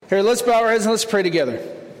Here, let's bow our heads and let's pray together.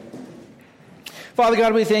 Father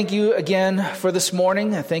God, we thank you again for this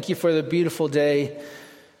morning. I thank you for the beautiful day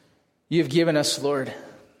you've given us, Lord.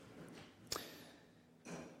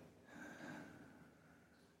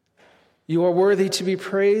 You are worthy to be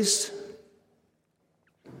praised.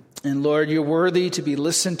 And Lord, you're worthy to be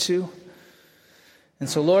listened to. And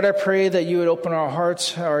so, Lord, I pray that you would open our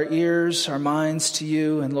hearts, our ears, our minds to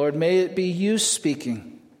you. And Lord, may it be you speaking.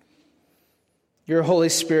 Your Holy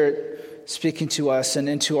Spirit speaking to us and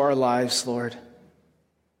into our lives, Lord.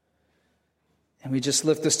 And we just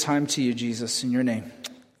lift this time to you, Jesus, in your name.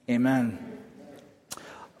 Amen.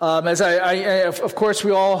 Of course,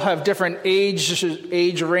 we all have different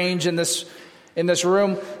age range in this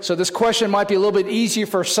room. So this question might be a little bit easier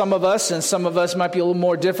for some of us, and some of us might be a little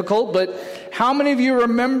more difficult. But how many of you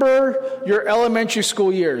remember your elementary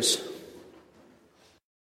school years?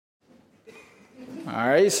 All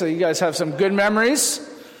right, so you guys have some good memories.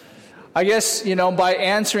 I guess, by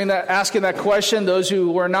asking that question, those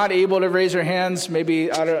who were not able to raise their hands, maybe,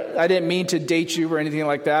 I didn't mean to date you or anything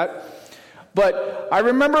like that. But I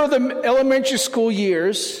remember the elementary school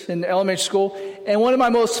years in elementary school, and one of my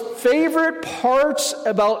most favorite parts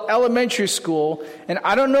about elementary school, and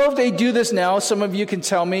I don't know if they do this now, some of you can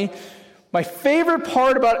tell me, my favorite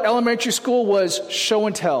part about elementary school was show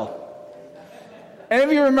and tell. Any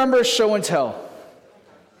of you remember show and tell?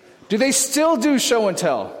 Do they still do show and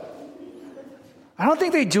tell? I don't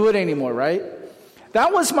think they do it anymore, right?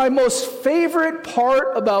 That was my most favorite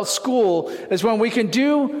part about school, is when we can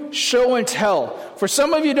do show and tell. For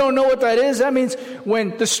some of you who don't know what that is, that means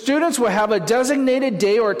when the students will have a designated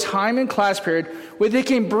day or time in class period where they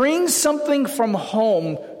can bring something from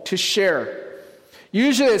home to share.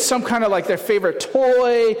 Usually it's some kind of like their favorite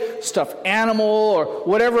toy, stuffed animal, or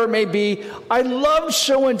whatever it may be. I loved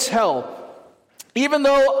show and tell. Even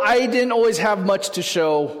though I didn't always have much to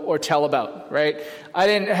show or tell about, right? I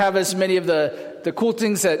didn't have as many of the cool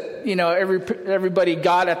things that, everybody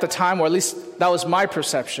got at the time, or at least that was my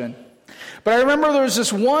perception. But I remember there was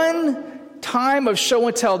this one time of show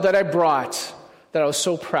and tell that I brought that I was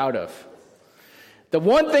so proud of. The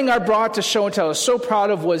one thing I brought to show and tell I was so proud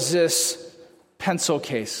of was this pencil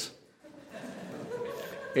case.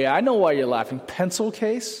 Yeah, I know why you're laughing. Pencil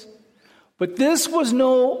case? But this was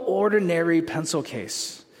no ordinary pencil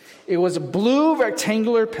case. It was a blue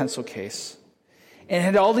rectangular pencil case. And it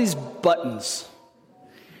had all these buttons.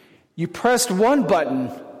 You pressed one button,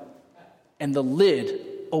 and the lid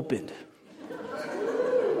opened.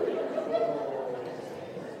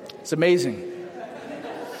 It's amazing.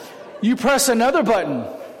 You press another button.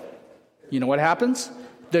 You know what happens?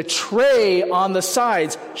 The tray on the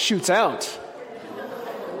sides shoots out.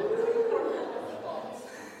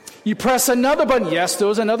 You press another button. Yes, there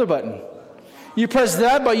was another button. You press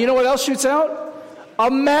that button. You know what else shoots out?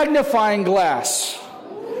 A magnifying glass.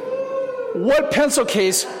 What pencil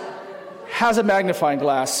case has a magnifying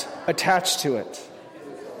glass attached to it?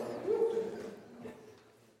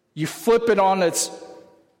 You flip it over.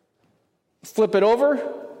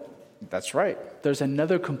 That's right. There's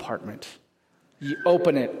another compartment. You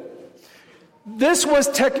open it. This was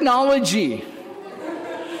technology.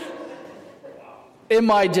 In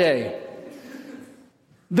my day,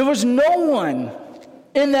 there was no one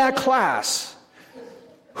in that class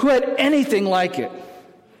who had anything like it.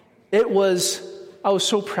 I was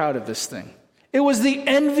so proud of this thing. It was the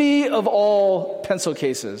envy of all pencil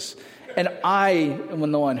cases, and I am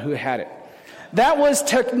the one who had it. That was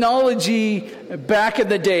technology back in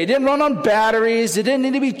the day. It didn't run on batteries. It didn't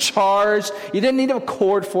need to be charged. You didn't need a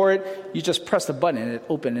cord for it. You just pressed the button and it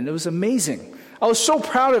opened, and it was amazing. I was so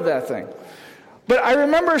proud of that thing. But I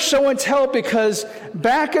remember show and tell because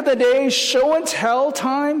back in the day, show and tell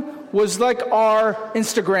time was like our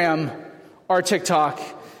Instagram, our TikTok,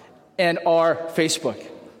 and our Facebook.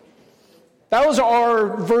 That was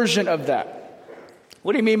our version of that.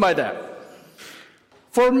 What do you mean by that?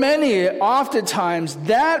 For many, oftentimes,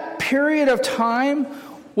 that period of time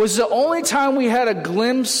was the only time we had a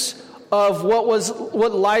glimpse of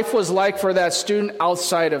what life was like for that student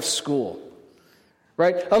outside of school.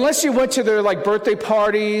 Right? Unless you went to their birthday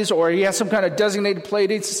parties or you had some kind of designated play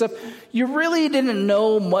dates and stuff, you really didn't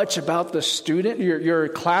know much about the student, your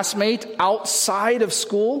classmate outside of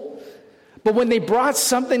school. But when they brought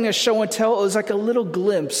something to show and tell, it was like a little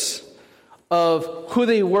glimpse of who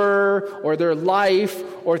they were or their life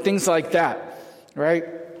or things like that. Right?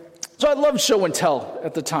 So I loved show and tell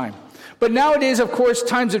at the time. But nowadays, of course,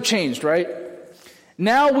 times have changed, right?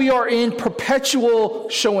 Now we are in perpetual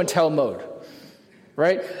show and tell mode.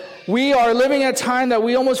 Right? We are living at a time that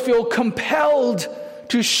we almost feel compelled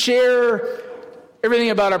to share everything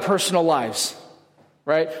about our personal lives.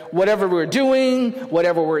 right? Whatever we're doing,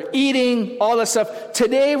 whatever we're eating, all that stuff.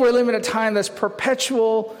 Today we're living in a time that's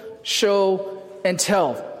perpetual show and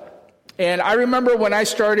tell. And I remember when I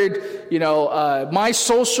started, my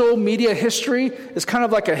social media history is kind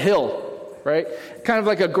of like a hill, right? Kind of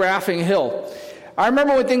like a graphing hill. I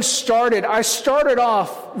remember when things started, I started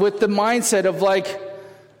off with the mindset of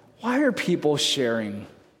why are people sharing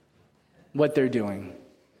what they're doing?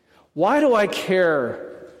 Why do I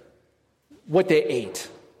care what they ate?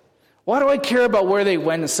 Why do I care about where they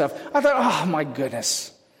went and stuff? I thought, oh my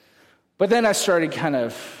goodness. But then I started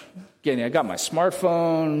I got my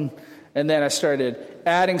smartphone, and then I started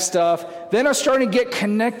adding stuff. Then I started to get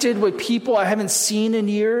connected with people I haven't seen in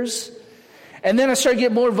years. And then I started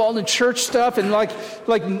getting more involved in church stuff, and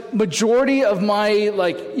majority of my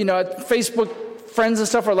Facebook friends and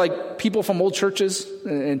stuff are people from old churches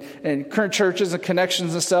and current churches and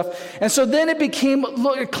connections and stuff. And so then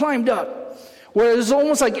it climbed up, where it was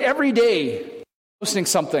almost like every day posting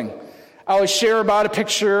something. I would share about a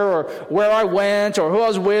picture, or where I went, or who I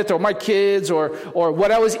was with, or my kids, or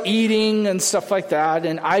what I was eating and stuff like that.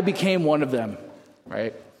 And I became one of them,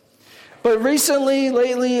 right? But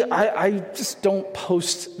lately, I just don't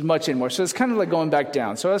post much anymore. So it's kind of like going back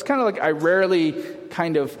down. So it's kind of I rarely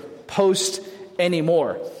kind of post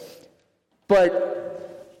anymore.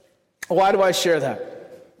 But why do I share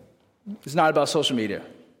that? It's not about social media.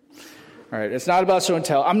 All right, it's not about show and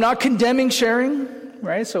tell. I'm not condemning sharing,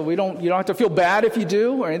 right? So you don't have to feel bad if you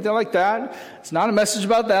do or anything like that. It's not a message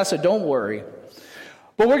about that, so don't worry.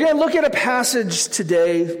 But we're going to look at a passage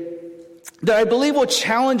today that I believe will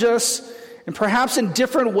challenge us, and perhaps in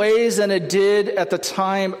different ways than it did at the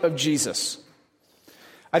time of Jesus.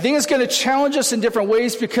 I think it's going to challenge us in different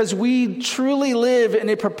ways because we truly live in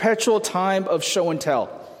a perpetual time of show and tell,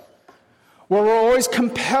 where we're always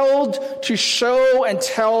compelled to show and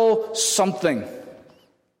tell something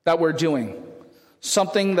that we're doing,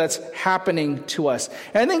 something that's happening to us.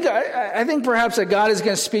 And I think perhaps that God is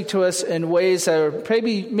going to speak to us in ways that are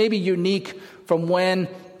maybe unique from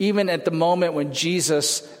even at the moment when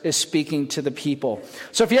Jesus is speaking to the people.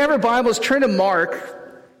 So if you have your Bibles, turn to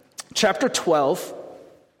Mark chapter 12.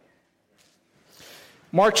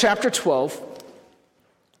 Mark chapter 12.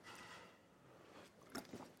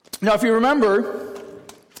 Now, if you remember,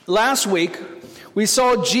 last week, we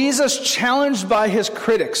saw Jesus challenged by his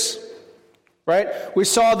critics, right? We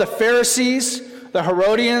saw the Pharisees, the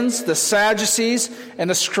Herodians, the Sadducees, and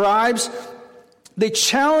the scribes. They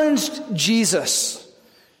challenged Jesus.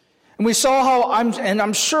 And we saw how,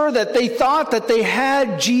 I'm sure that they thought that they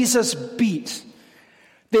had Jesus beat.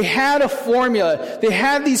 They had a formula. They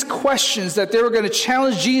had these questions that they were going to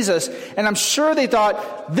challenge Jesus. And I'm sure they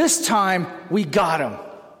thought, this time we got him.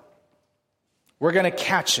 We're going to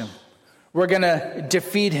catch him. We're going to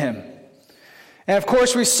defeat him. And of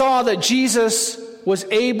course, we saw that Jesus was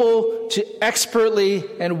able to expertly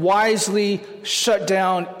and wisely shut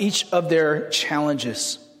down each of their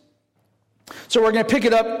challenges. So we're going to pick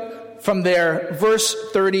it up from there, verse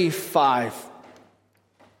 35.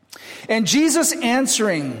 And Jesus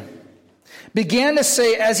answering began to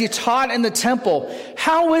say as he taught in the temple,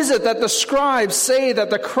 how is it that the scribes say that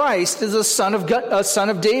the Christ is a son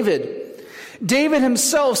of David? David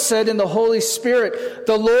himself said in the Holy Spirit,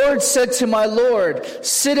 the Lord said to my Lord,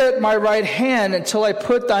 sit at my right hand until I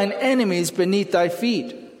put thine enemies beneath thy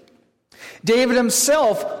feet. David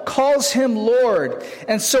himself calls him Lord.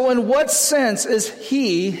 And so in what sense is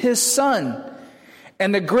he his son?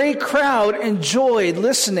 And the great crowd enjoyed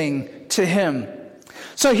listening to him.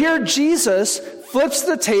 So here Jesus flips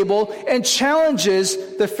the table and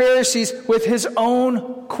challenges the Pharisees with his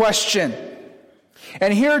own question.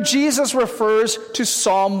 And here Jesus refers to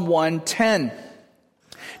Psalm 110.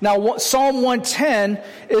 Now, Psalm 110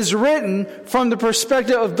 is written from the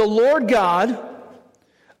perspective of the Lord God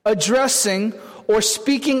addressing or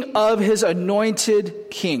speaking of his anointed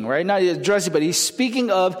king, right? Not addressing, but he's speaking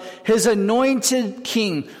of his anointed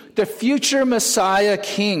king, the future Messiah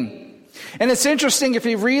king. And it's interesting if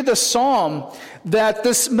you read the Psalm that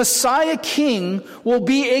this Messiah king will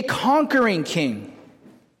be a conquering king,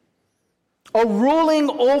 a ruling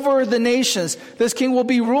over the nations. This king will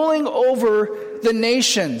be ruling over the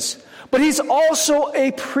nations, but he's also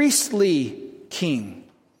a priestly king.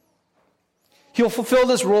 He'll fulfill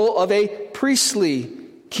this role of a priestly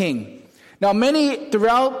king. Now, many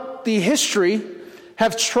throughout the history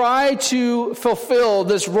have tried to fulfill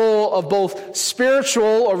this role of both spiritual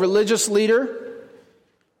or religious leader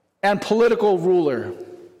and political ruler,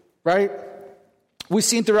 right? We've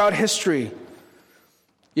seen throughout history.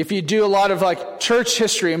 If you do a lot of church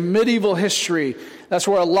history and medieval history, that's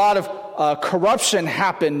where a lot of corruption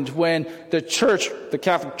happened when the church, the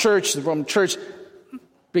Catholic Church, the Roman Church,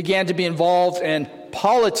 began to be involved in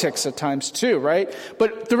politics at times too, right?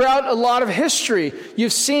 But throughout a lot of history,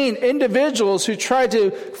 you've seen individuals who tried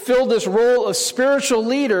to fill this role of spiritual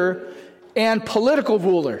leader and political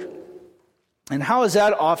ruler. And how has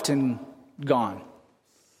that often gone?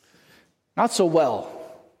 Not so well.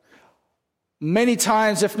 Many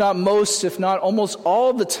times, if not most, if not almost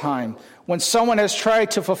all the time, when someone has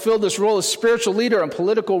tried to fulfill this role as spiritual leader and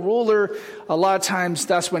political ruler, a lot of times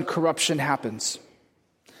that's when corruption happens.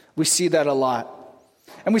 We see that a lot.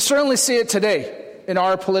 And we certainly see it today in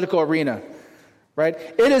our political arena, right?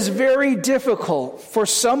 It is very difficult for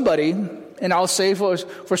somebody, and I'll say for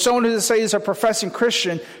someone who says is a professing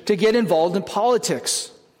Christian, to get involved in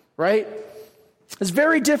politics, right? It's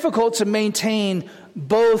very difficult to maintain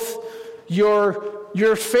both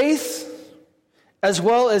your faith as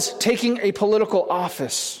well as taking a political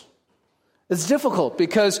office. It's difficult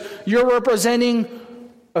because you're representing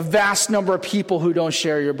a vast number of people who don't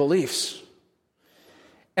share your beliefs.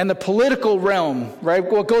 And the political realm, right,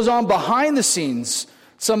 what goes on behind the scenes,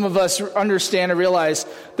 some of us understand and realize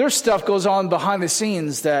there's stuff goes on behind the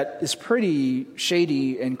scenes that is pretty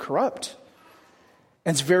shady and corrupt.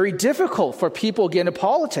 And it's very difficult for people to get into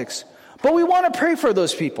politics. But we want to pray for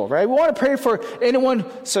those people, right? We want to pray for anyone,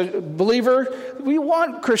 so believer. We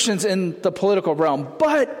want Christians in the political realm,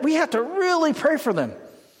 but we have to really pray for them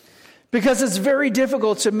because it's very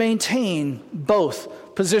difficult to maintain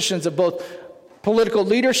both positions of both political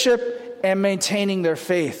leadership and maintaining their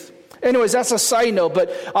faith. Anyways, that's a side note,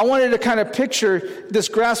 but I wanted to kind of picture this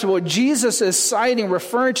grasp of what Jesus is citing,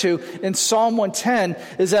 referring to in Psalm 110,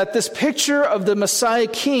 is that this picture of the Messiah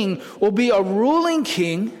King will be a ruling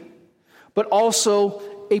king, but also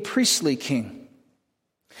a priestly king.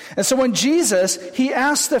 And so when Jesus, he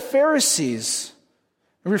asked the Pharisees,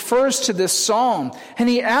 he refers to this psalm, and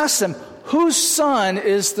he asks them, whose son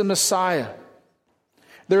is the Messiah?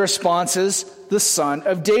 The response is the son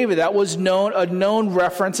of David. That was a known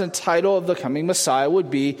reference and title of the coming Messiah would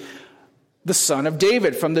be the son of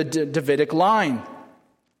David from the Davidic line.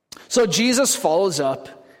 So Jesus follows up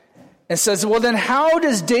and says, well, then how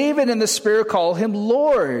does David in the Spirit call him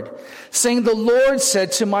Lord? Saying, the Lord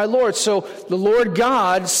said to my Lord. So the Lord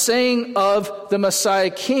God saying of the Messiah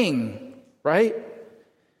King, right?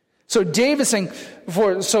 So David saying,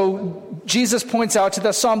 so Jesus points out to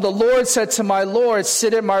the psalm, the Lord said to my Lord,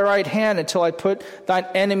 sit at my right hand until I put thine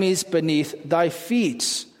enemies beneath thy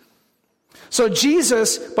feet. So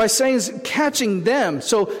Jesus, by saying, is catching them.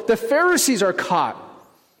 So the Pharisees are caught.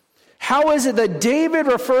 How is it that David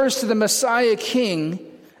refers to the Messiah King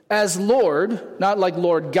as Lord, not like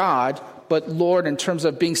Lord God, but Lord in terms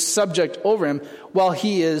of being subject over him, while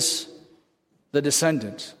he is the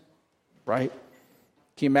descendant, right?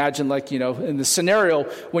 Can you imagine, in the scenario,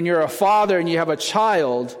 when you're a father and you have a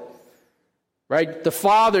child, right? The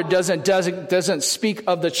father doesn't speak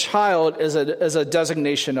of the child as a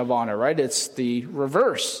designation of honor, right? It's the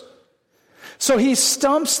reverse. So he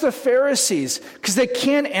stumps the Pharisees because they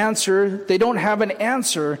don't have an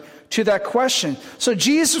answer to that question. So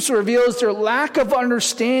Jesus reveals their lack of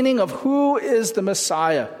understanding of who is the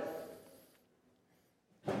Messiah.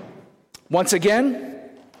 Once again,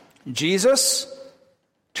 Jesus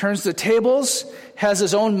turns the tables, has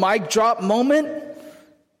his own mic drop moment,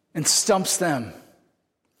 and stumps them.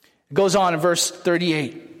 It goes on in verse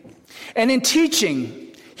 38. And in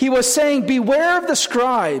teaching, he was saying, beware of the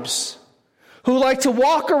scribes who like to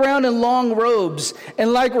walk around in long robes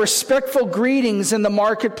and like respectful greetings in the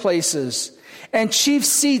marketplaces and chief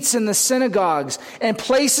seats in the synagogues and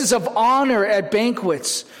places of honor at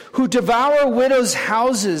banquets, who devour widows'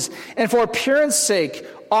 houses and for appearance sake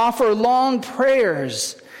offer long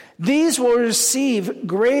prayers. These will receive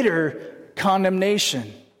greater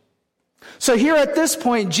condemnation. So here at this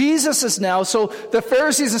point, Jesus is now, so the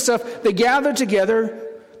Pharisees and stuff, they gather together,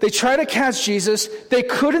 they try to catch Jesus, they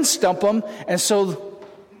couldn't stump him, and so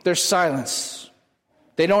there's silence.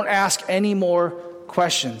 They don't ask any more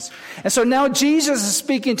questions. And so now Jesus is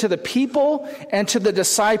speaking to the people and to the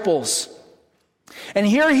disciples. And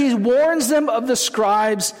here he warns them of the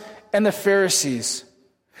scribes and the Pharisees.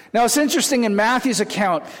 Now it's interesting in Matthew's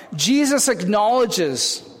account, Jesus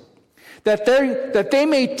acknowledges that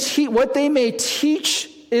what they may teach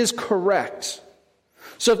is correct.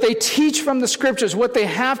 So if they teach from the scriptures, what they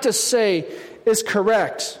have to say is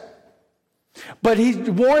correct. But he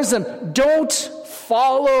warns them, don't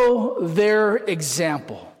follow their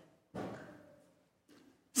example.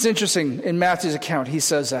 It's interesting in Matthew's account, he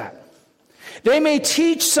says that. They may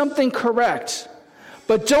teach something correct,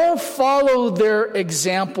 but don't follow their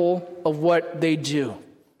example of what they do.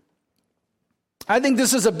 I think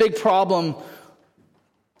this is a big problem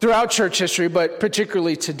throughout church history, but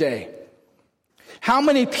particularly today. How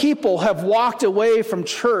many people have walked away from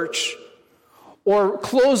church or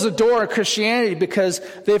closed the door of Christianity because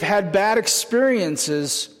they've had bad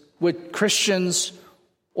experiences with Christians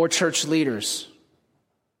or church leaders?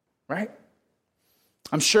 Right?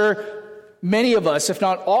 I'm sure many of us, if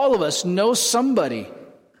not all of us, know somebody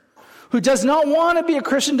who does not want to be a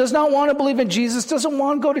Christian, does not want to believe in Jesus, doesn't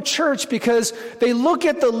want to go to church because they look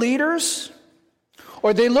at the leaders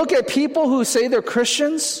or they look at people who say they're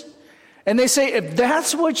Christians and they say, if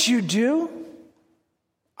that's what you do,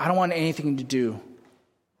 I don't want anything to do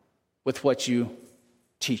with what you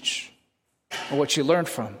teach or what you learn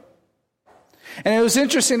from. And it was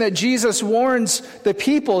interesting that Jesus warns the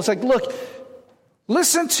people. It's like, look,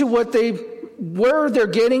 listen to where they're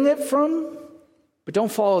getting it from, but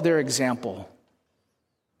don't follow their example.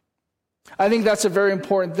 I think that's a very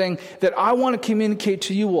important thing that I want to communicate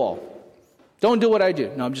to you all. Don't do what I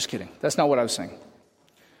do. No, I'm just kidding. That's not what I was saying.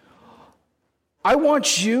 I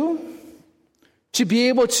want you to be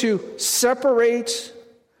able to separate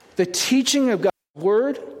the teaching of God's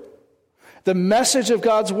Word, the message of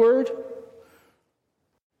God's Word,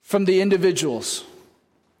 from the individuals.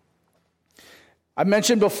 I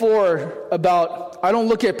mentioned before about I don't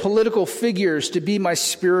look at political figures to be my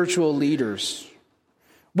spiritual leaders,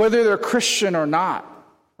 whether they're Christian or not,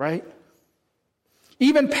 right?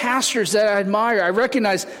 Even pastors that I admire, I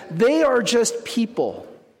recognize they are just people.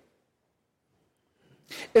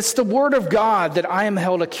 It's the Word of God that I am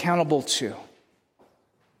held accountable to.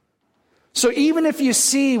 So even if you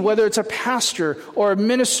see whether it's a pastor or a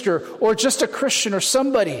minister or just a Christian or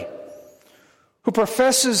somebody who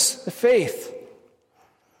professes the faith,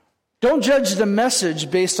 don't judge the message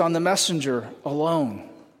based on the messenger alone.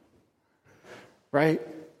 Right?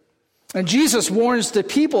 And Jesus warns the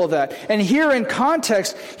people of that. And here in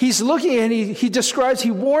context, he's looking and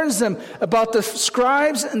he warns them about the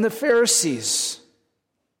scribes and the Pharisees.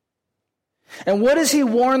 And what does he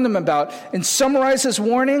warn them about? And summarize his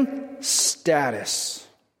warning: status.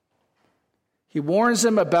 He warns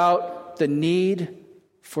them about the need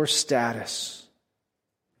for status.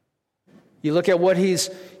 You look at what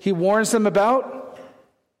he warns them about,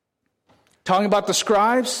 talking about the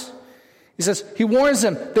scribes. He says, he warns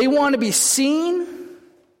them, they want to be seen,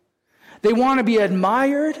 they want to be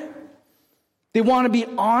admired, they want to be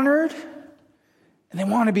honored, and they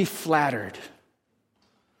want to be flattered.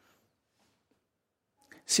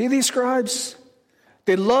 See these scribes?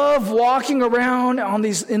 They love walking around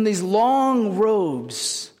in these long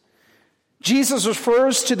robes. Jesus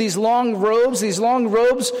refers to these long robes. These long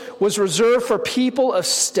robes was reserved for people of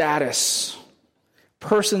status,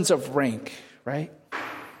 persons of rank, right?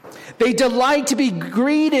 They delight to be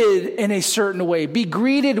greeted in a certain way, be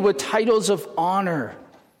greeted with titles of honor.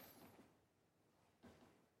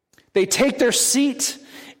 They take their seat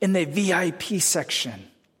in the VIP section.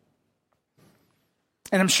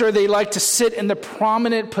 And I'm sure they like to sit in the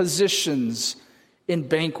prominent positions in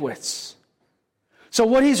banquets. So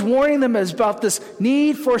what he's warning them is about this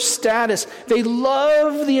need for status. They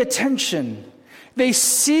love the attention. They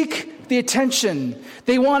seek the attention.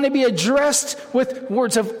 They want to be addressed with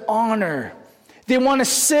words of honor. They want to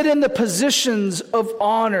sit in the positions of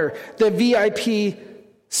honor, the VIP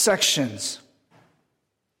sections.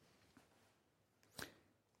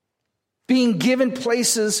 Being given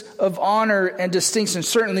places of honor and distinction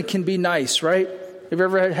certainly can be nice, right? Have you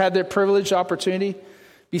ever had that privileged opportunity?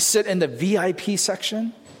 Be sit in the VIP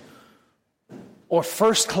section? Or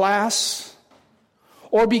first class?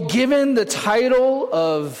 Or be given the title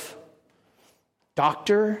of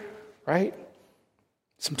doctor, right?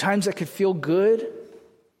 Sometimes that could feel good.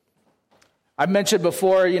 I've mentioned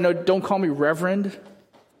before, don't call me reverend.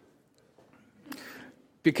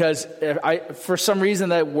 Because for some reason,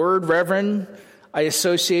 that word reverend, I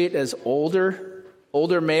associate as older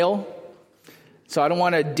male. So I don't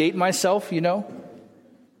want to date myself,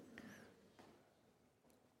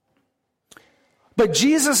 But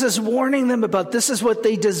Jesus is warning them about this is what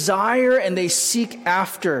they desire and they seek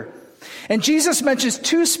after. And Jesus mentions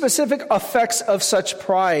two specific effects of such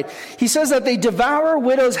pride. He says that they devour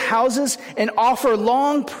widows' houses and offer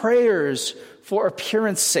long prayers for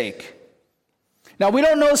appearance sake. Now, we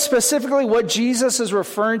don't know specifically what Jesus is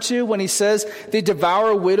referring to when he says they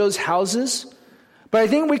devour widows' houses, but I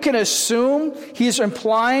think we can assume he's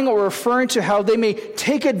implying or referring to how they may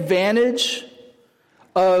take advantage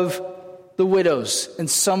of the widows in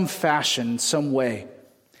some fashion, in some way.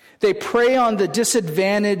 They prey on the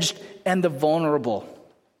disadvantaged and the vulnerable.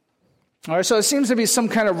 All right, so it seems to be some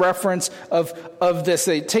kind of reference of this,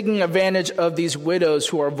 taking advantage of these widows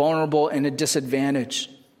who are vulnerable and at disadvantage.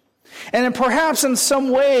 And then perhaps in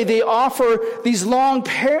some way they offer these long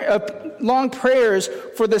prayers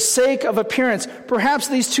for the sake of appearance. Perhaps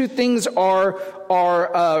these two things are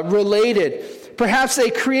related. Perhaps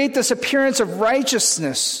they create this appearance of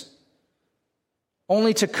righteousness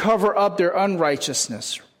only to cover up their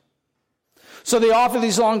unrighteousness. So they offer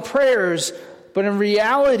these long prayers, but in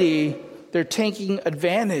reality, they're taking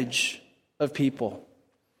advantage of people.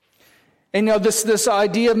 And this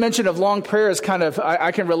idea mentioned of long prayer is kind of,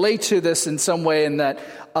 I can relate to this in some way in that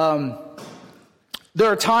there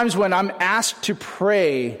are times when I'm asked to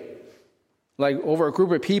pray like over a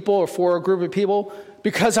group of people or for a group of people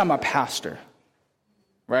because I'm a pastor,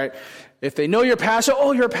 right? If they know you're a pastor,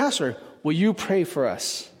 oh, you're a pastor, will you pray for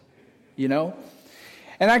us? And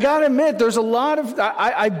I got to admit, there's a lot of,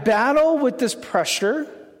 I battle with this pressure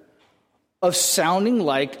of sounding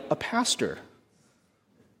like a pastor.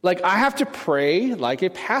 Like I have to pray like a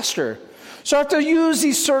pastor. So I have to use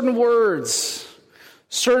these certain words,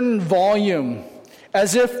 certain volume,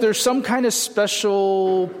 as if there's some kind of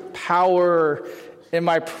special power in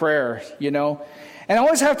my prayer, And I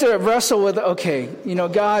always have to wrestle with, okay,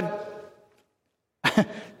 God,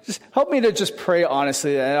 just help me to just pray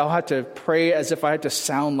honestly. And I'll have to pray as if I had to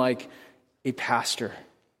sound like a pastor.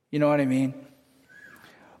 You know what I mean?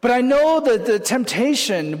 But I know that the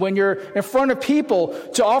temptation when you're in front of people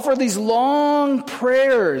to offer these long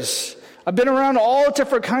prayers. I've been around all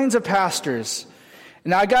different kinds of pastors.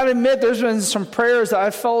 And I got to admit, there's been some prayers that I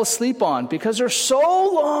fell asleep on because they're so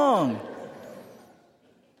long.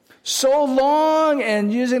 So long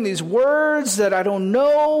and using these words that I don't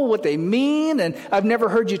know what they mean. And I've never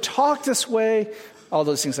heard you talk this way. All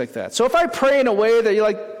those things like that. So if I pray in a way that you're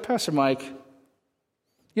like, Pastor Mike,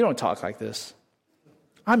 you don't talk like this.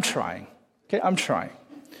 I'm trying. Okay, I'm trying.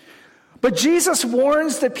 But Jesus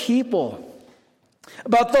warns the people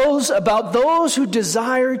about those who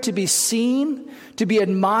desire to be seen, to be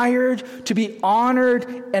admired, to be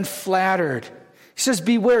honored and flattered. He says,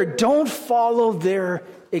 beware, don't follow their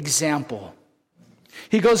example.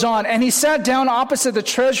 He goes on, and he sat down opposite the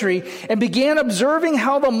treasury and began observing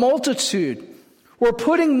how the multitude were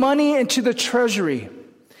putting money into the treasury.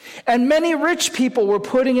 And many rich people were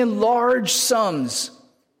putting in large sums.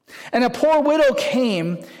 And a poor widow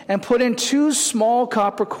came and put in 2 small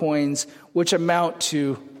copper coins, which amount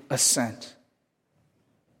to a cent.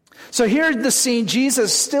 So here's the scene.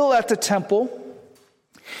 Jesus still at the temple,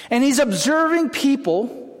 and he's observing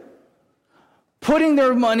people putting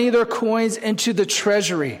their money, their coins, into the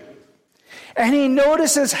treasury. And he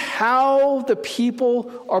notices how the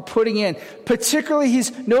people are putting in. Particularly,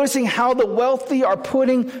 he's noticing how the wealthy are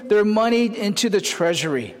putting their money into the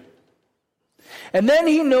treasury. And then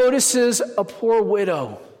he notices a poor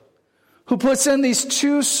widow who puts in these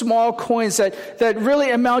 2 small coins that really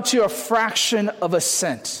amount to a fraction of a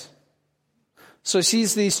cent. So he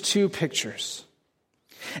sees these 2 pictures.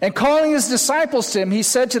 And calling his disciples to him, he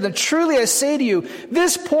said to them, truly I say to you,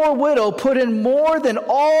 this poor widow put in more than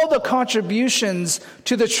all the contributions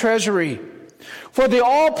to the treasury. For they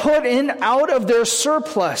all put in out of their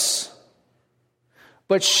surplus.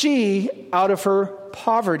 But she, out of her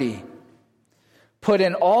poverty, put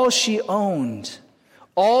in all she owned,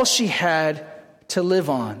 all she had to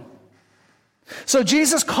live on. So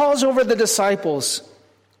Jesus calls over the disciples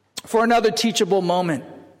for another teachable moment.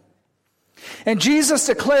 And Jesus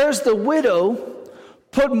declares the widow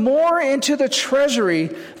put more into the treasury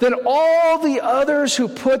than all the others who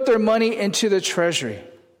put their money into the treasury.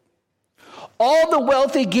 All the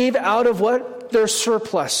wealthy gave out of what? Their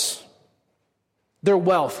surplus, their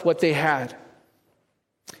wealth, what they had.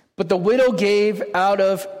 But the widow gave out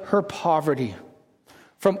of her poverty,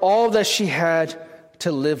 from all that she had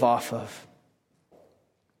to live off of.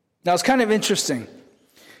 Now, it's kind of interesting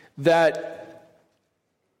that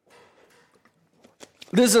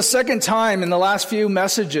this is the second time in the last few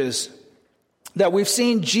messages that we've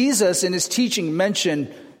seen Jesus in his teaching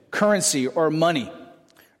mention currency or money.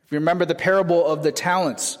 If you remember the parable of the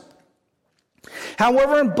talents.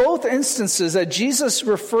 However, in both instances that Jesus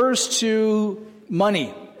refers to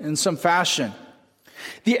money in some fashion,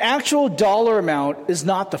 the actual dollar amount is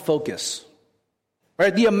not the focus.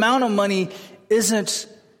 Right? The amount of money isn't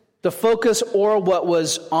the focus or what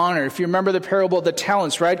was honored. If you remember the parable of the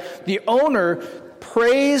talents, right? The owner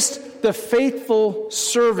praised the faithful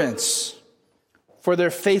servants for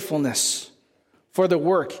their faithfulness, for the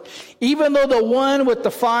work. Even though the one with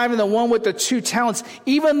the 5 and the one with the 2 talents,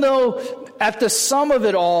 even though at the sum of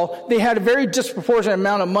it all, they had a very disproportionate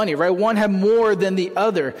amount of money, right? One had more than the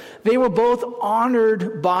other. They were both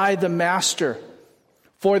honored by the master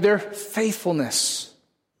for their faithfulness.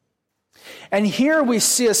 And here we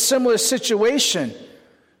see a similar situation,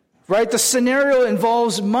 right? The scenario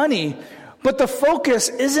involves money, but the focus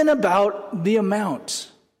isn't about the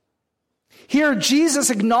amount. Here, Jesus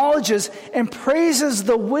acknowledges and praises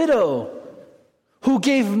the widow who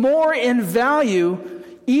gave more in value,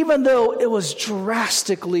 even though it was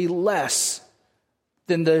drastically less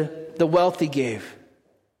than the wealthy gave.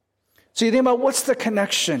 So you think about what's the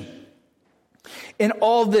connection in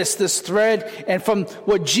all this thread, and from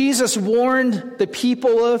what Jesus warned the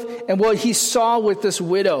people of and what he saw with this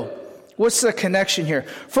widow. What's the connection here?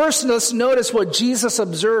 First, let's notice what Jesus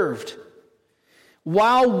observed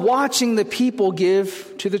while watching the people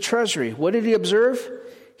give to the treasury. What did he observe?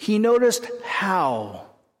 He noticed how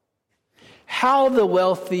the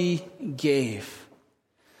wealthy gave.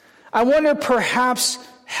 I wonder perhaps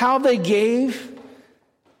how they gave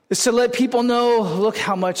is to let people know, look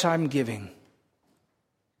how much I'm giving.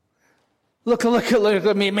 Look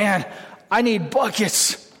at me, man. I need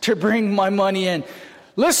buckets to bring my money in.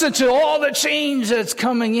 Listen to all the change that's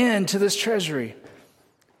coming in to this treasury.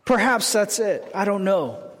 Perhaps that's it. I don't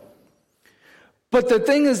know. But the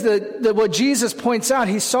thing is that what Jesus points out,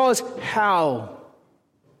 he saw is how.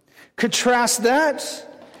 Contrast that,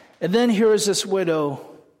 and then here is this widow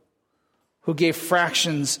who gave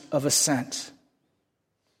fractions of a cent.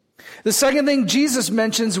 The second thing, Jesus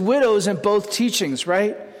mentions widows in both teachings,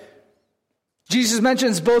 right? Jesus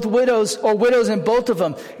mentions both widows in both of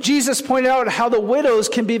them. Jesus pointed out how the widows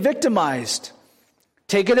can be victimized,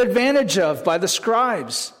 taken advantage of by the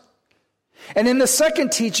scribes. And in the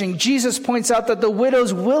second teaching, Jesus points out that the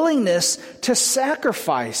widow's willingness to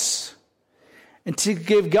sacrifice and to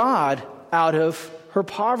give God out of her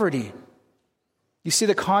poverty. You see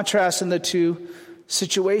the contrast in the two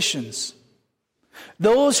situations.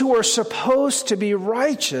 Those who were supposed to be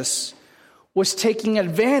righteous was taking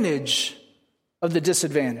advantage of the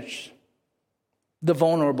disadvantaged, the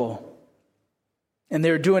vulnerable, and they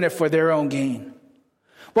were doing it for their own gain.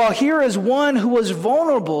 While here is one who was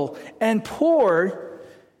vulnerable and poor,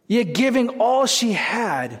 yet giving all she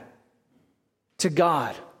had to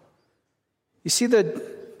God. You see the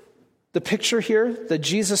picture here that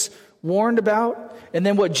Jesus warned about, and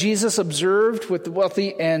then what Jesus observed with the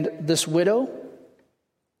wealthy and this widow?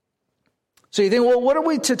 So you think, well, what are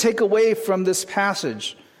we to take away from this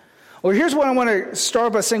passage? Well, here's what I want to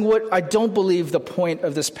start by saying what I don't believe the point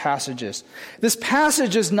of this passage is. This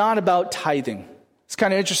passage is not about tithing. It's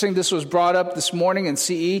kind of interesting. This was brought up this morning in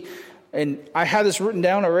CE, and I had this written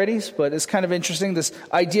down already, but it's kind of interesting, this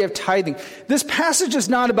idea of tithing. This passage is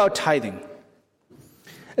not about tithing.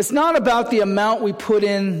 It's not about the amount we put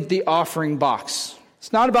in the offering box.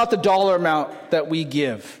 It's not about the dollar amount that we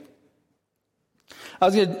give. I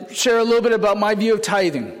was going to share a little bit about my view of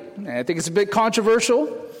tithing. I think it's a bit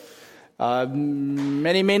controversial.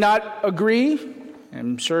 Many may not agree.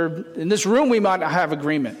 I'm sure in this room we might not have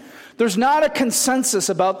agreement. There's not a consensus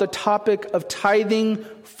about the topic of tithing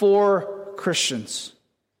for Christians,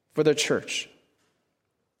 for the church.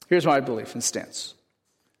 Here's my belief and stance.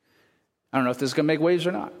 I don't know if this is going to make waves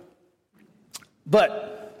or not.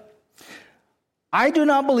 But I do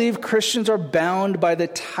not believe Christians are bound by the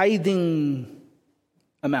tithing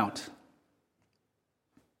amount.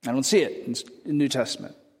 I don't see it in the New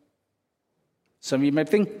Testament. Some of you might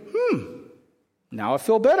think, now I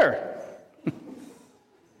feel better.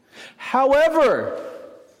 However,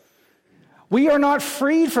 we are not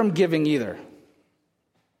freed from giving either.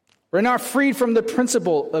 We're not freed from the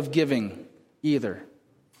principle of giving either.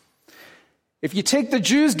 If you take the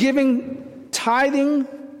Jews giving tithing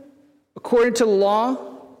according to the law,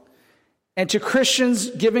 and to Christians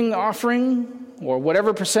giving offering or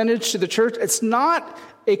whatever percentage to the church, it's not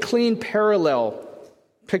a clean parallel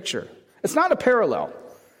picture. It's not a parallel.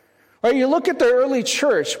 Right? You look at the early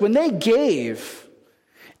church, when they gave,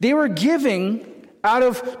 they were giving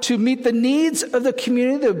to meet the needs of the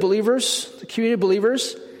community of believers, the community of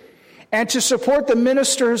believers, and to support the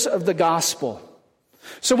ministers of the gospel.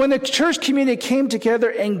 So when the church community came together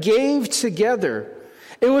and gave together,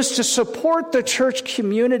 it was to support the church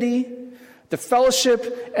community, the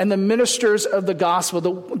fellowship, and the ministers of the gospel,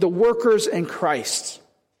 the workers in Christ.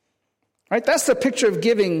 Right? That's the picture of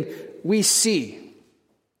giving we see.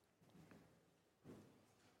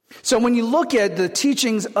 So when you look at the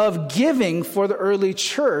teachings of giving for the early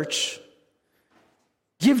church,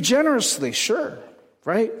 give generously, sure,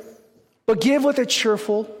 right? But give with a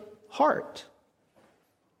cheerful heart.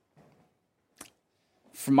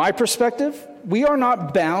 From my perspective, we are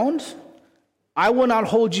not bound I will not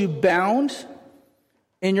hold you bound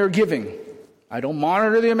in your giving. I don't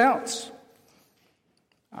monitor the amounts.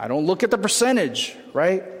 I don't look at the percentage,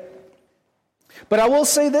 right? But I will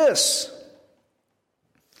say this.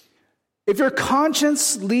 If your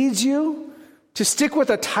conscience leads you to stick with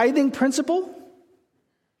a tithing principle,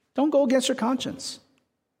 don't go against your conscience,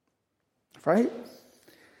 right?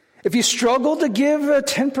 If you struggle to give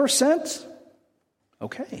 10%,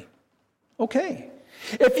 okay.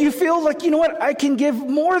 If you feel like, you know what, I can give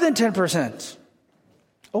more than 10%,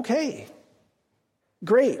 okay,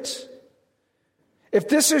 great. If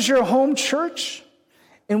this is your home church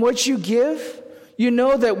and what you give, you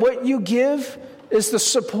know that what you give is the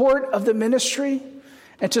support of the ministry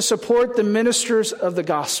and to support the ministers of the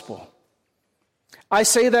gospel. I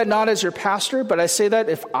say that not as your pastor, but I say that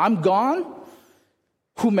if I'm gone,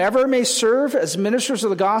 whomever may serve as ministers of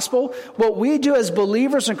the gospel, what we do as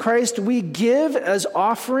believers in Christ, we give as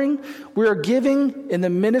offering. We are giving in the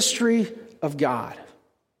ministry of God.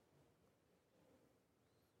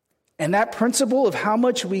 And that principle of how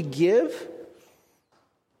much we give,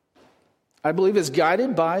 I believe, is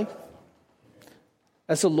guided by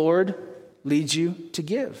as the Lord leads you to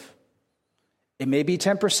give. It may be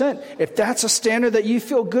 10%. If that's a standard that you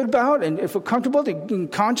feel good about and if you're comfortable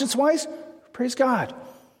conscience-wise, praise God.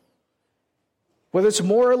 Whether it's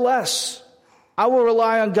more or less, I will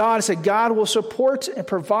rely on God and say, God will support and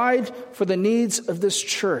provide for the needs of this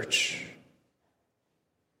church.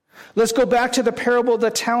 Let's go back to the parable of the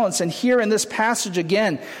talents. And here in this passage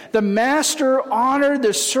again, the master honored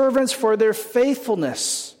the servants for their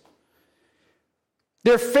faithfulness.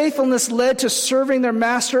 Their faithfulness led to serving their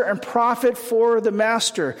master and profit for the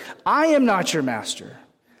master. I am not your master.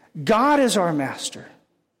 God is our master.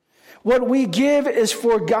 What we give is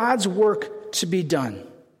for God's work to be done.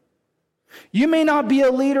 You may not be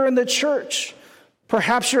a leader in the church.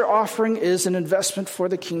 Perhaps your offering is an investment for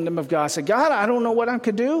the kingdom of God. Say, God, I don't know what I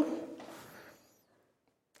could do.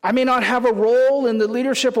 I may not have a role in the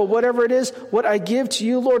leadership or whatever it is. What I give to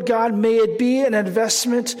you, Lord God, may it be an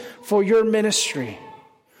investment for your ministry,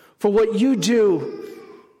 for what you do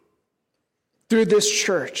through this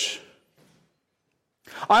church.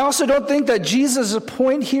 I also don't think that Jesus'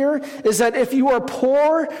 point here is that if you are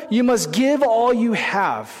poor, you must give all you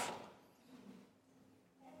have.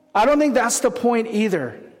 I don't think that's the point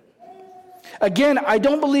either. Again, I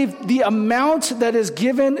don't believe the amount that is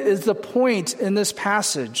given is the point in this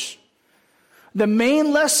passage. The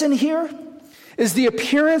main lesson here is the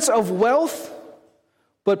appearance of wealth,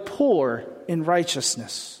 but poor in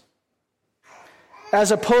righteousness,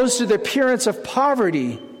 as opposed to the appearance of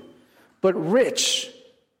poverty, but rich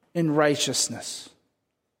in righteousness.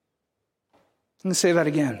 Let me say that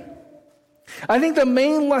again. I think the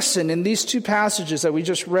main lesson in these two passages that we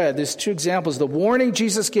just read, these two examples, the warning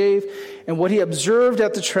Jesus gave and what he observed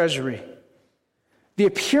at the treasury, the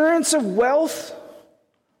appearance of wealth,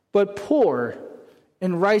 but poor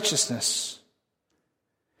in righteousness,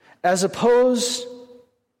 as opposed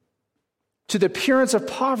to the appearance of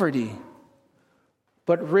poverty,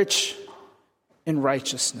 but rich in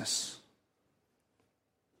righteousness.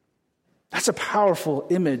 That's a powerful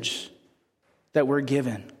image that we're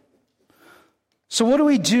given. So what do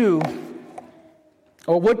we do,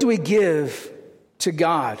 or what do we give to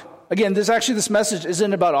God? Again, this message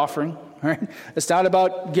isn't about offering, right? It's not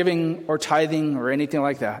about giving or tithing or anything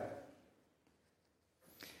like that.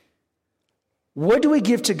 What do we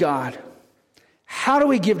give to God? How do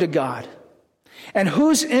we give to God? And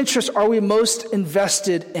whose interests are we most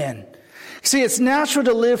invested in? See, it's natural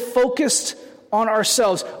to live focused on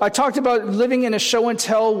ourselves. I talked about living in a show and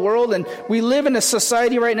tell world, and we live in a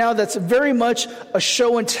society right now that's very much a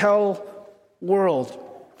show and tell world.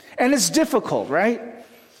 And it's difficult, right?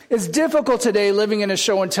 It's difficult today living in a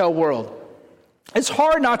show and tell world. It's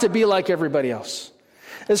hard not to be like everybody else.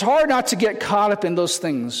 It's hard not to get caught up in those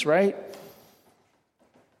things, right?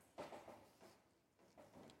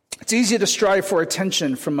 It's easy to strive for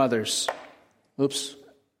attention from others. Oops.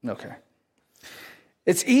 Okay.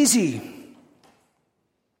 It's easy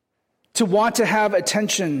to want to have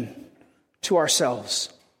attention to ourselves.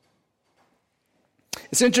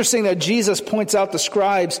 It's interesting that Jesus points out the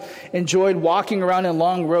scribes enjoyed walking around in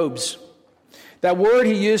long robes. That word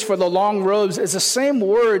he used for the long robes is the same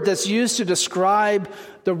word that's used to describe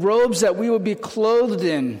the robes that we would be clothed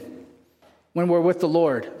in when we're with the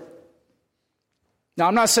Lord. Now,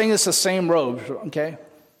 I'm not saying it's the same robes, okay?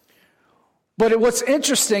 But what's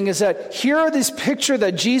interesting is that here are this picture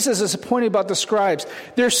that Jesus is pointing about the scribes.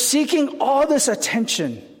 They're seeking all this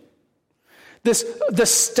attention, the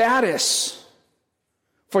status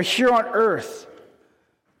for here on earth,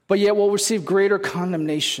 but yet will receive greater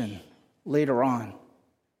condemnation later on.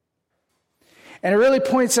 And it really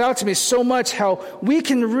points out to me so much how we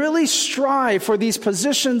can really strive for these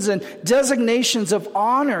positions and designations of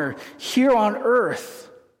honor here on earth.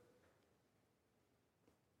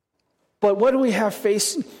 But what do we have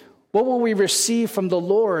facing? What will we receive from the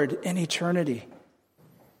Lord in eternity?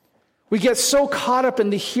 We get so caught up in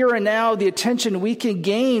the here and now, the attention we can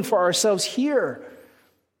gain for ourselves here.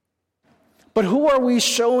 But who are we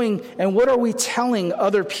showing and what are we telling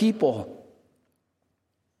other people?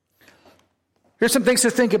 Here's some things to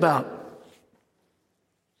think about.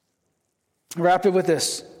 I'll wrap it with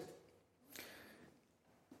this.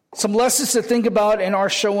 Some lessons to think about in our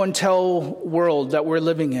show and tell world that we're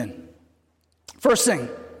living in. First thing,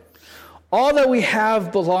 all that we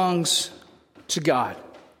have belongs to God.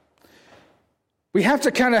 We have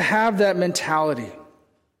to kind of have that mentality.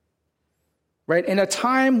 Right? In a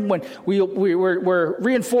time when we're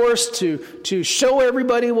reinforced to show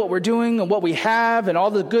everybody what we're doing and what we have and all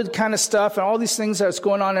the good kind of stuff and all these things that's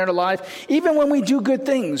going on in our life, even when we do good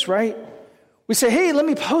things, right? We say, hey, let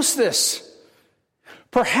me post this.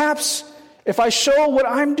 Perhaps if I show what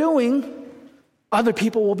I'm doing, other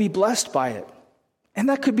people will be blessed by it. And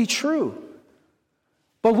that could be true.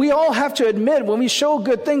 But we all have to admit, when we show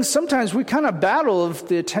good things, sometimes we kind of battle of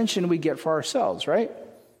the attention we get for ourselves, right?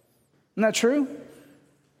 Isn't that true?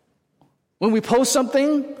 When we post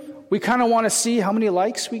something, we kind of want to see how many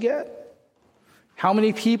likes we get, how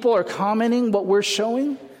many people are commenting what we're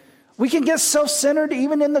showing. We can get self-centered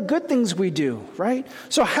even in the good things we do, right?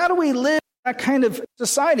 So how do we live in that kind of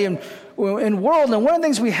society and world? And one of the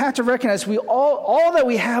things we have to recognize, all that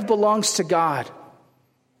we have belongs to God.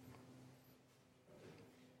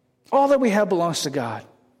 All that we have belongs to God.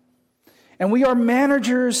 And we are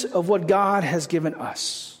managers of what God has given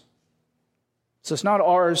us. So it's not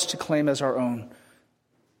ours to claim as our own,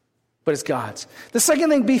 but it's God's. The second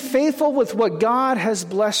thing, be faithful with what God has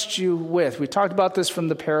blessed you with. We talked about this from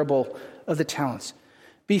the parable of the talents.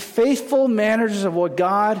 Be faithful managers of what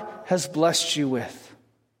God has blessed you with.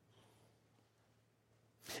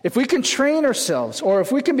 If we can train ourselves, or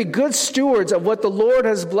if we can be good stewards of what the Lord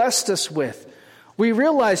has blessed us with, we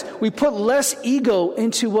realize we put less ego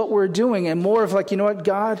into what we're doing and more of like, you know what,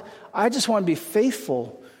 God, I just want to be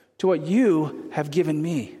faithful to what you have given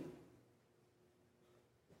me.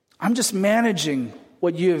 I'm just managing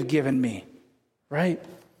what you have given me, right?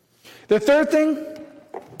 The third thing,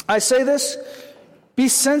 I say this, be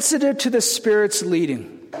sensitive to the Spirit's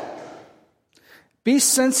leading. Be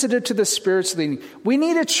sensitive to the Spirit's leading. We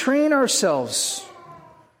need to train ourselves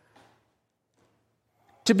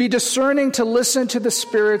to be discerning, to listen to the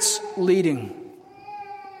Spirit's leading.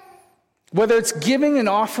 Whether it's giving an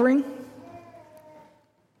offering,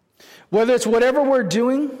 whether it's whatever we're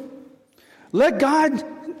doing, let God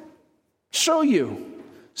show you.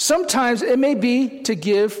 Sometimes it may be to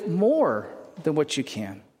give more than what you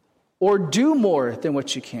can, or do more than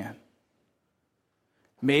what you can.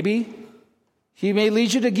 Maybe He may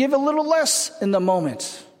lead you to give a little less in the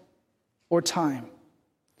moment or time.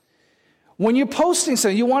 When you're posting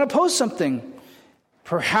something, you want to post something,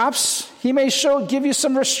 perhaps He may give you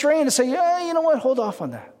some restraint and say, yeah, you know what, hold off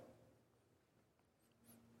on that.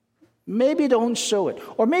 Maybe don't show it.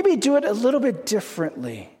 Or maybe do it a little bit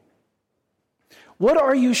differently. What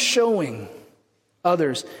are you showing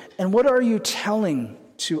others? And what are you telling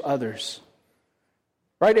to others?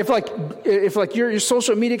 Right? If your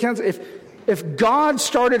social media accounts, if God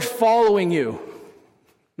started following you,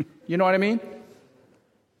 you know what I mean?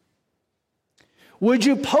 Would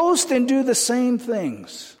you post and do the same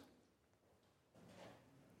things?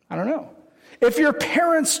 I don't know. If your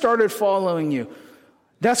parents started following you,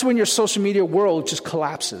 that's when your social media world just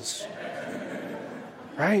collapses.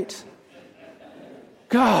 Right?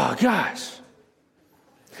 God, gosh.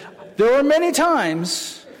 There were many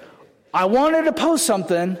times I wanted to post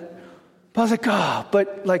something, but I was like,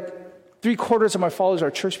 but like 3/4 of my followers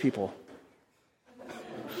are church people.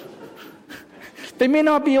 They may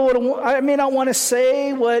not be able to, I may not want to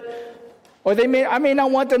say what, or I may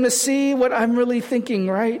not want them to see what I'm really thinking,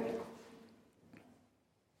 right?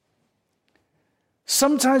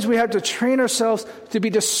 Sometimes we have to train ourselves to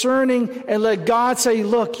be discerning and let God say,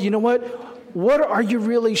 look, you know what? What are you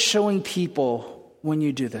really showing people when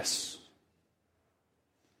you do this?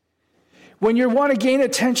 When you want to gain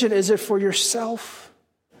attention, is it for yourself?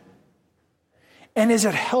 And is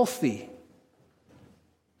it healthy?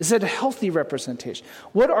 Is it a healthy representation?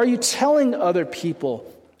 What are you telling other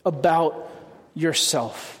people about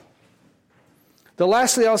yourself? The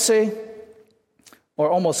last thing I'll say, or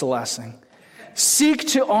almost the last thing, seek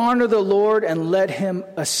to honor the Lord and let Him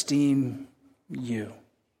esteem you.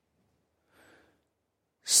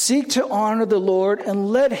 Seek to honor the Lord and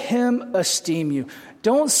let him esteem you.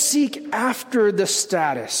 Don't seek after the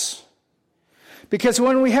status. Because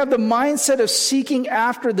when we have the mindset of seeking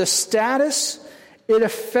after the status, it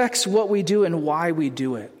affects what we do and why we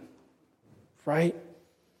do it. Right?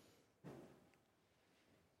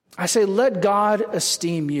 I say, let God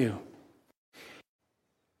esteem you.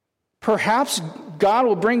 Perhaps God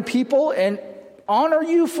will bring people and honor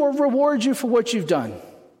you reward you for what you've done.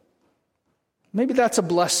 Maybe that's a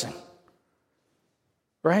blessing.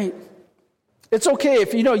 Right? It's okay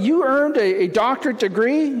if you earned a doctorate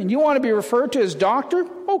degree and you want to be referred to as doctor,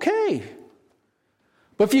 okay.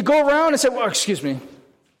 But if you go around and say, well, excuse me,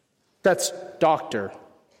 that's Dr.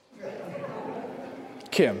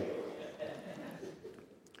 Kim.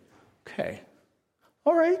 Okay.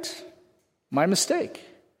 All right. My mistake.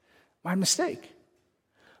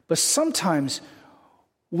 But sometimes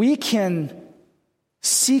we can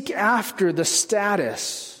seek after the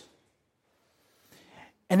status,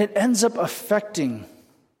 and it ends up affecting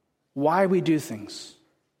why we do things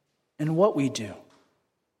and what we do.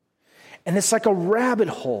 And it's like a rabbit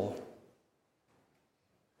hole,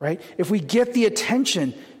 right? If we get the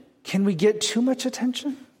attention, can we get too much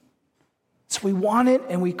attention? So we want it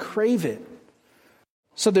and we crave it.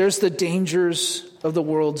 So there's the dangers of the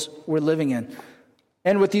world we're living in.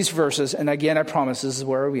 And with these verses, and again, I promise this is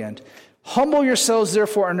where we end. Humble yourselves,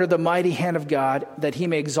 therefore, under the mighty hand of God, that he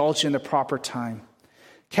may exalt you in the proper time,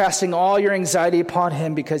 casting all your anxiety upon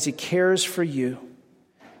him because he cares for you.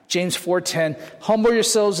 James 4:10, humble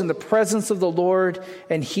yourselves in the presence of the Lord,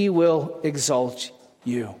 and he will exalt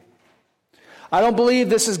you. I don't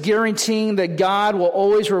believe this is guaranteeing that God will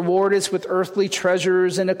always reward us with earthly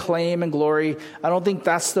treasures and acclaim and glory. I don't think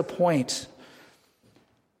that's the point.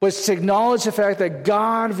 But it's to acknowledge the fact that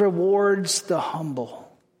God rewards the humble.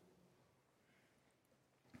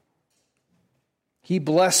 He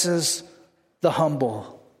blesses the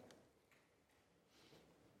humble.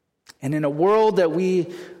 And in a world that we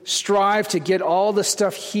strive to get all the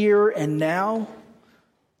stuff here and now,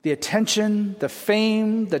 the attention, the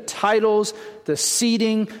fame, the titles, the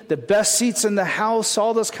seating, the best seats in the house,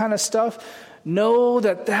 all this kind of stuff, know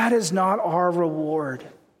that that is not our reward.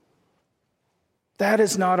 That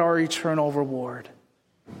is not our eternal reward.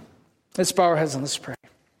 Let's bow our heads and let's pray.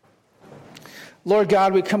 Lord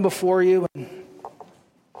God, we come before you.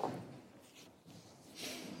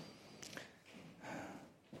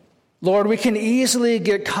 Lord, we can easily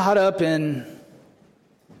get caught up in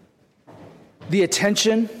the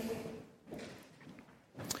attention,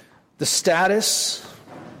 the status,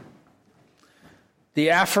 the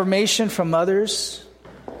affirmation from others,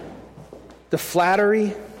 the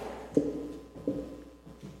flattery,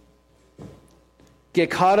 get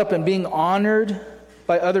caught up in being honored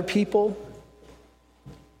by other people,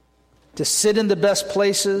 to sit in the best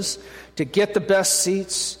places, to get the best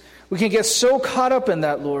seats. We can get so caught up in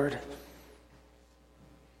that, Lord.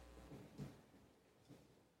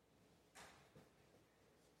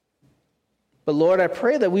 But Lord, I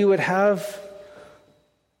pray that we would have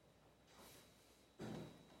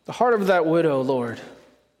the heart of that widow, Lord,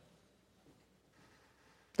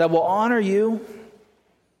 that will honor you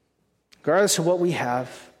regardless of what we have,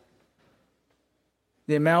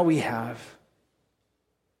 the amount we have.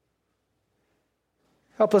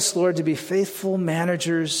 Help us, Lord, to be faithful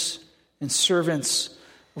managers and servants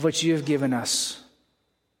of what you have given us.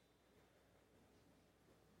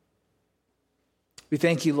 We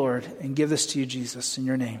thank you, Lord, and give this to you, Jesus, in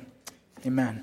your name. Amen.